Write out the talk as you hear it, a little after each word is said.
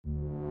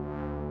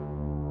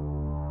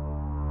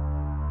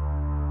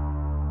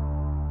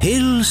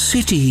Hill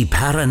City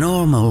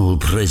Paranormal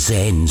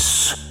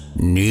presents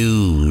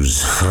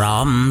News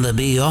from the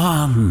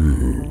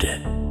Beyond.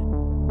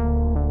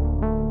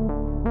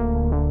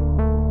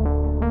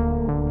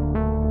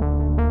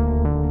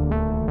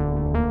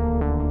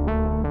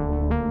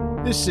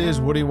 This is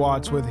Woody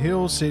Watts with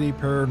Hill City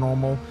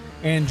Paranormal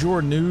and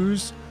your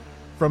news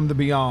from the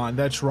beyond.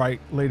 That's right,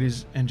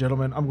 ladies and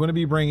gentlemen. I'm going to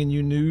be bringing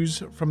you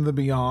news from the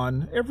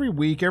beyond every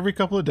week, every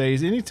couple of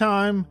days.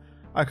 Anytime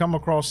I come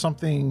across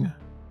something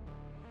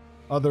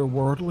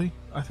otherworldly,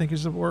 I think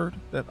is the word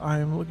that I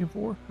am looking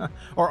for,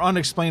 or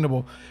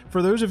unexplainable.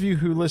 For those of you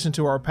who listen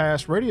to our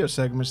past radio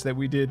segments that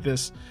we did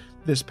this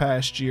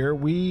past year,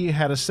 we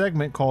had a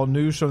segment called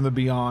News from the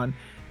Beyond,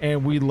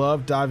 and we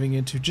love diving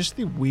into just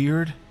the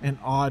weird and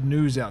odd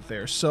news out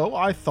there. So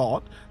I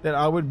thought that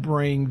I would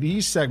bring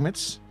these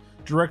segments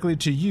directly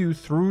to you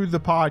through the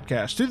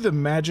podcast, through the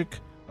magic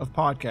of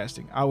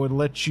podcasting. I would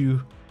let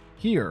you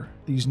hear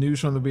these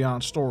News from the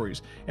Beyond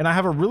stories. And I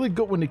have a really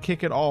good one to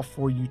kick it off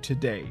for you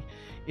today.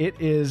 It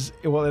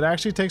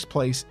actually takes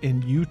place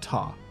in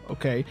Utah,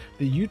 okay?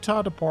 The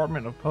Utah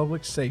Department of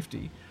Public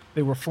Safety.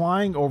 They were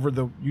flying over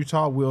the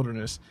Utah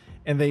wilderness,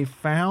 and they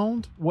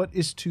found what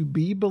is to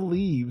be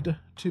believed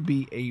to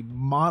be a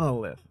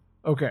monolith.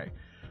 Okay,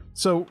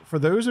 so for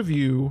those of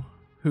you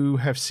who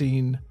have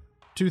seen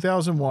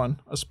 2001: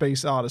 A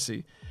Space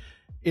Odyssey,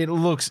 it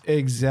looks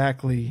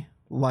exactly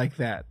like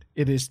that.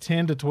 It is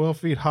 10 to 12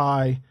 feet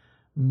high,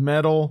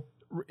 metal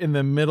in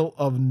the middle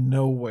of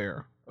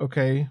nowhere.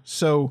 Okay,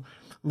 so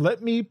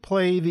let me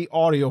play the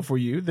audio for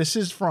you. This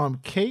is from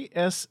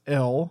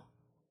KSL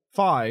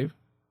 5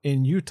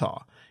 in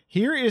Utah.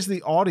 Here is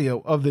the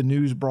audio of the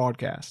news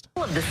broadcast.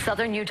 Of the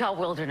southern Utah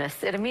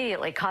wilderness, it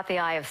immediately caught the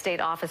eye of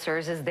state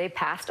officers as they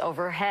passed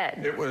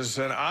overhead. It was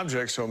an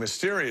object so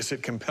mysterious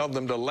it compelled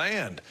them to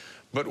land.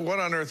 But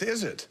what on earth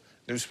is it?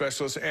 News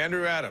specialist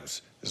Andrew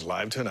Adams is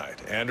live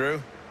tonight.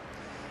 Andrew?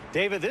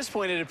 Dave, at this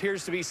point, it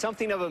appears to be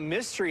something of a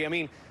mystery. I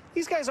mean,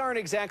 these guys aren't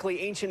exactly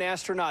ancient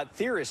astronaut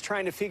theorists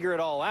trying to figure it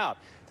all out.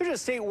 They're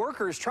just state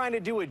workers trying to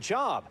do a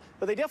job.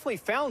 But they definitely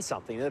found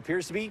something that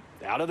appears to be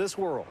out of this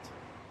world.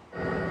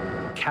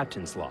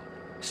 Captain's log,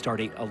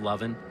 stardate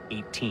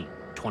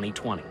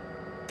 11/18/2020.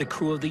 The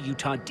crew of the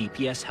Utah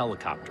DPS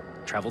helicopter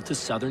traveled to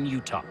southern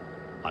Utah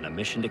on a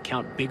mission to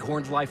count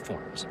bighorn life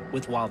forms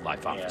with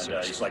wildlife officers.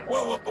 And he's like,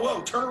 whoa, whoa,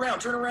 whoa, turn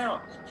around.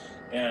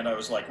 And I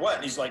was like, what?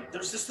 And he's like,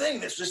 there's this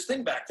thing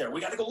back there. We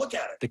got to go look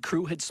at it. The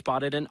crew had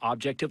spotted an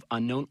object of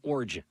unknown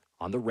origin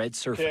on the red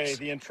surface. Okay,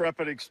 the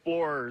intrepid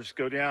explorers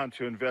go down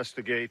to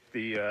investigate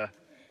the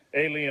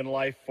alien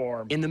life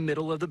form. In the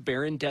middle of the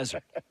barren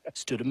desert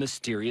stood a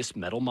mysterious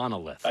metal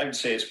monolith. I would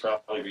say it's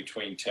probably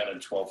between 10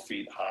 and 12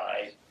 feet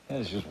high.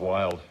 That's just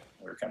wild.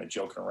 We were kind of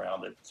joking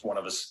around that if one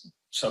of us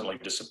suddenly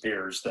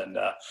disappears, then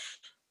I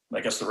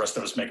guess the rest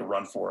of us make a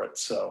run for it.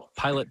 So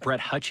Pilot Brett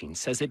Hutchings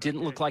says it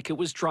didn't look like it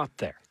was dropped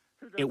there.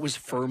 It was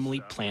firmly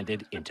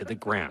planted into the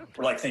ground.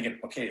 we're like thinking,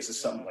 okay, is this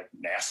something like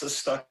NASA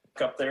stuck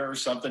up there or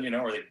something,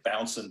 are they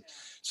bouncing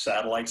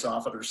satellites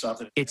off it or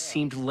something? It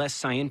seemed less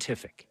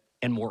scientific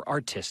and more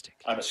artistic.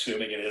 I'm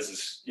assuming it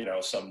is,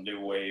 some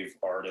new wave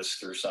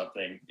artist or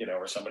something,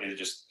 or somebody that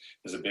just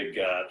is a big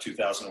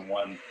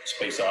 2001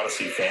 Space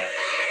Odyssey fan.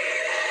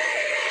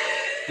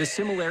 The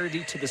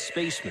similarity to the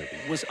space movie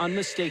was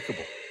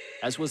unmistakable,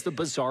 as was the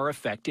bizarre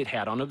effect it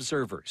had on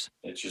observers.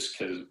 It just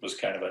was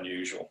kind of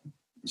unusual and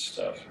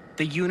stuff.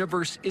 The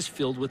universe is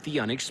filled with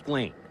the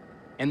unexplained,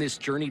 and this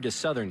journey to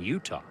southern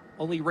Utah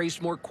only raised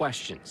more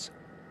questions.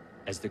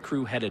 As the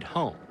crew headed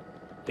home,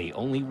 they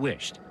only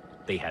wished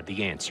they had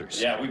the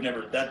answers. Yeah, I have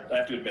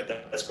to admit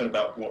that's been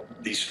about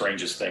the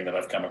strangest thing that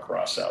I've come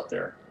across out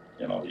there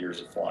in all the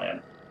years of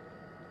flying.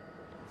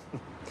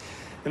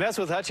 And that's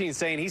what Hutchings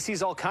saying. He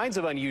sees all kinds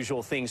of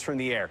unusual things from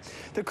the air.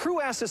 The crew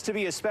asked us to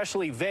be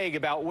especially vague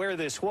about where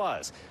this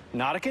was.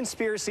 Not a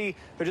conspiracy.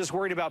 They're just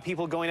worried about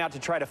people going out to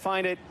try to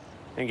find it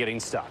and getting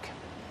stuck.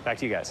 Back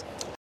to you guys.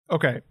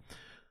 Okay.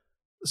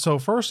 So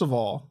first of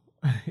all,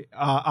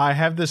 I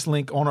have this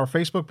link on our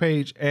Facebook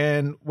page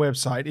and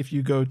website. If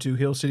you go to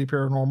Hill City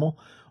Paranormal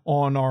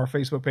on our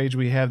Facebook page,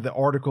 we have the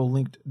article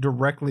linked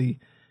directly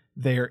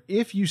there.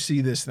 If you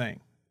see this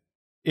thing,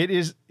 it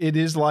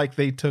is like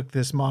they took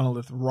this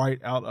monolith right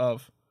out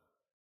of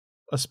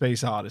A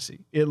Space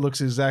Odyssey. It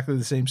looks exactly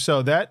the same.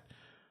 So that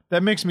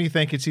makes me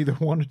think it's either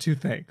one or two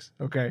things.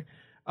 Okay.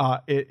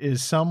 It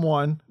is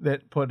someone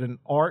that put an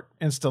art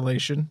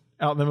installation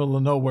out in the middle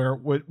of nowhere,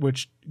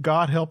 which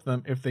God help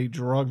them if they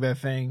drug that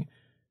thing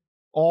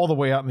all the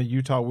way out in the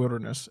Utah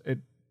wilderness.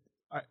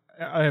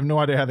 I have no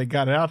idea how they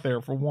got it out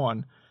there, for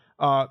one,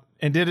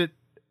 and did it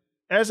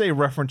as a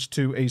reference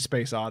to A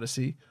Space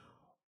Odyssey,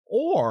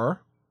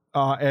 or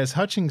as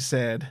Hutchings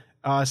said,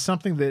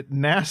 something that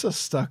NASA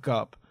stuck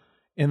up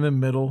in the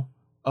middle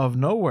of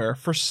nowhere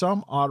for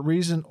some odd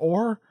reason,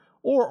 or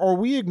are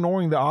we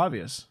ignoring the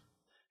obvious?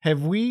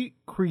 Have we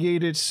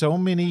created so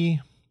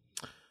many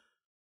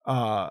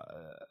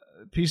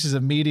pieces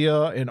of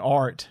media and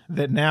art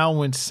that now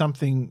when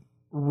something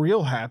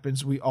real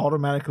happens, we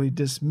automatically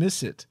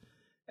dismiss it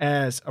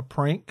as a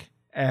prank,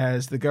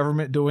 as the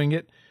government doing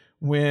it,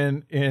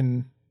 when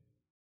in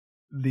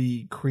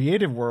the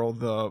creative world,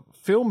 the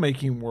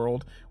filmmaking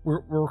world,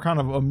 we're kind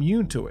of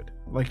immune to it.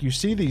 Like, you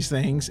see these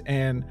things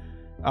and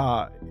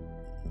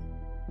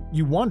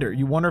you wonder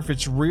if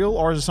it's real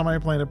or is it somebody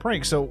playing a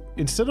prank. So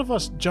instead of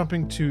us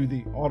jumping to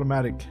the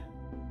automatic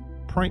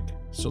prank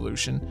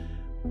solution,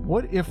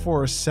 what if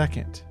for a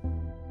second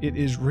it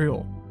is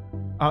real?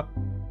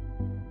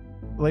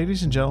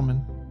 Ladies and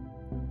gentlemen,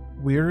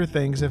 weirder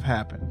things have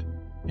happened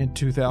in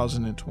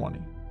 2020.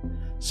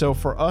 So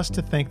for us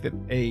to think that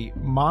a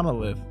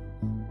monolith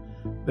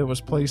that was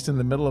placed in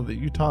the middle of the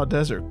Utah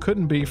desert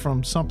couldn't be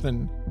from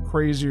something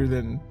crazier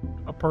than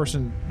a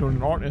person doing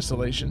an art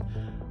installation,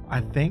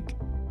 I think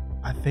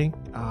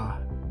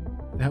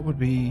that would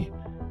be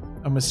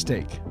a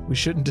mistake. We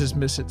shouldn't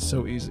dismiss it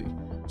so easy.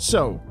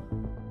 So,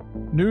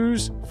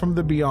 news from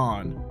the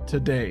beyond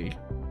today,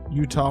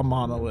 Utah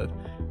monolith.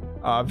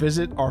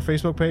 Visit our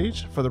Facebook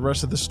page for the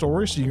rest of the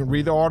story so you can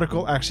read the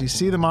article, actually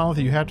see the monolith.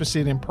 You have to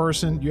see it in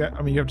person. You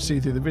have to see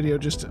it through the video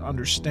just to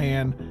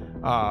understand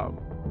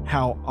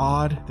how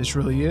odd this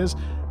really is.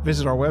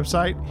 Visit our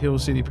website,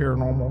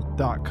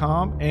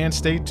 hillcityparanormal.com, and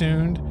stay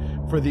tuned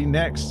for the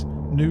next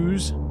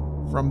news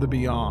from the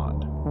beyond.